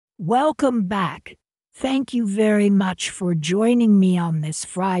Welcome back. Thank you very much for joining me on this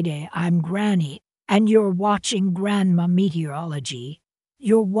Friday. I'm Granny, and you're watching Grandma Meteorology.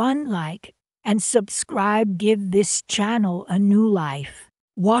 Your one like and subscribe give this channel a new life.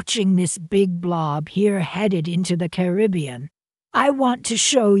 Watching this big blob here headed into the Caribbean, I want to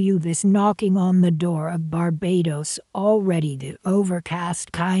show you this knocking on the door of Barbados, already the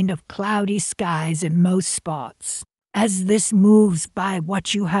overcast kind of cloudy skies in most spots. As this moves by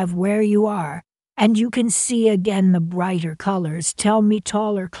what you have where you are, and you can see again the brighter colors tell me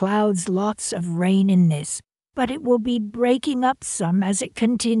taller clouds, lots of rain in this, but it will be breaking up some as it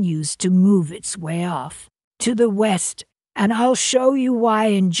continues to move its way off to the west, and I'll show you why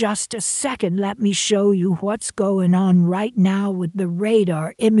in just a second. Let me show you what's going on right now with the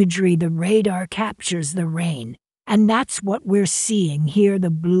radar imagery. The radar captures the rain, and that's what we're seeing here,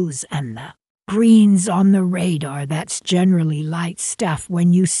 the blues and the greens on the radar. That's generally light stuff.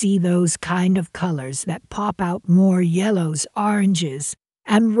 When you see those kind of colors that pop out more yellows, oranges,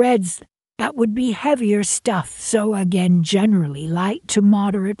 and reds, that would be heavier stuff. So again, generally light to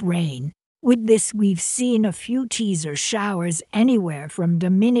moderate rain. With this, we've seen a few teaser showers anywhere from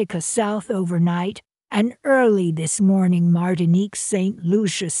Dominica south overnight and early this morning Martinique, St.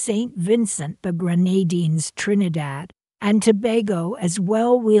 Lucia, St. Vincent, the Grenadines, Trinidad, and Tobago as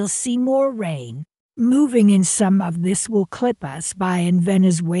well. We'll see more rain. Moving in, some of this will clip us by in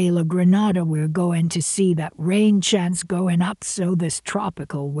Venezuela, Grenada. We're going to see that rain chance going up. So this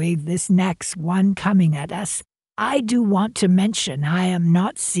tropical wave, this next one coming at us, I do want to mention I am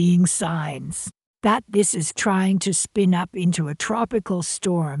not seeing signs that this is trying to spin up into a tropical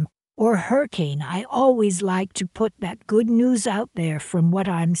storm or hurricane. I always like to put that good news out there from what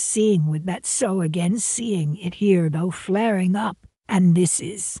I'm seeing with that. So again, seeing it here though flaring up, and this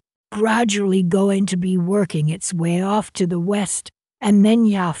is gradually going to be working its way off to the west, and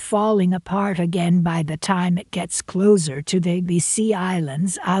then falling apart again by the time it gets closer to the ABC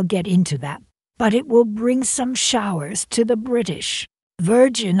Islands. I'll get into that, but it will bring some showers to the British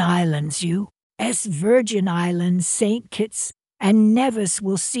Virgin Islands, U.S. Virgin Islands, St. Kitts, and Nevis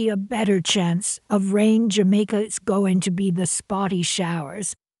will see a better chance of rain. Jamaica, it's going to be the spotty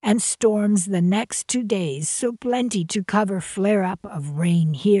showers and storms the next 2 days, so plenty to cover. Flare-up of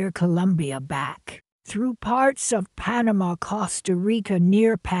rain here. Colombia back through parts of Panama, Costa Rica,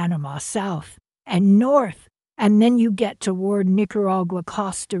 near Panama south and north, and then you get toward Nicaragua,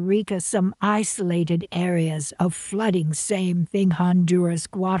 Costa Rica, some isolated areas of flooding. Same thing, Honduras,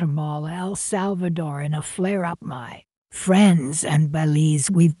 Guatemala, El Salvador in a flare-up. My friends, and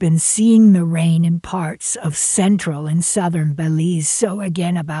Belize, we've been seeing the rain in parts of central and southern Belize, so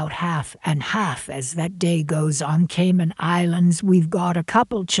again about half and half as that day goes on. Cayman Islands, we've got a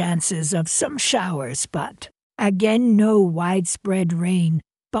couple chances of some showers, but again no widespread rain,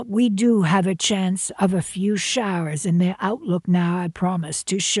 but we do have a chance of a few showers in the outlook. Now I promise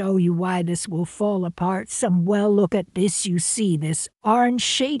to show you why this will fall apart some. Well, look at this. You see this orange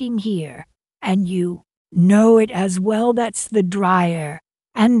shading here, and you know it as well. That's the dry air,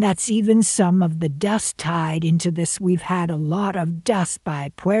 and that's even some of the dust tied into this. We've had a lot of dust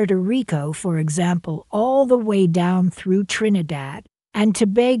by Puerto Rico, for example, all the way down through Trinidad and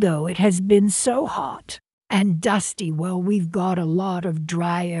Tobago. It has been so hot and dusty. Well, we've got a lot of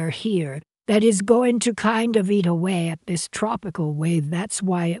dry air here that is going to kind of eat away at this tropical wave. That's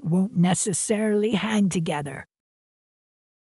why it won't necessarily hang together.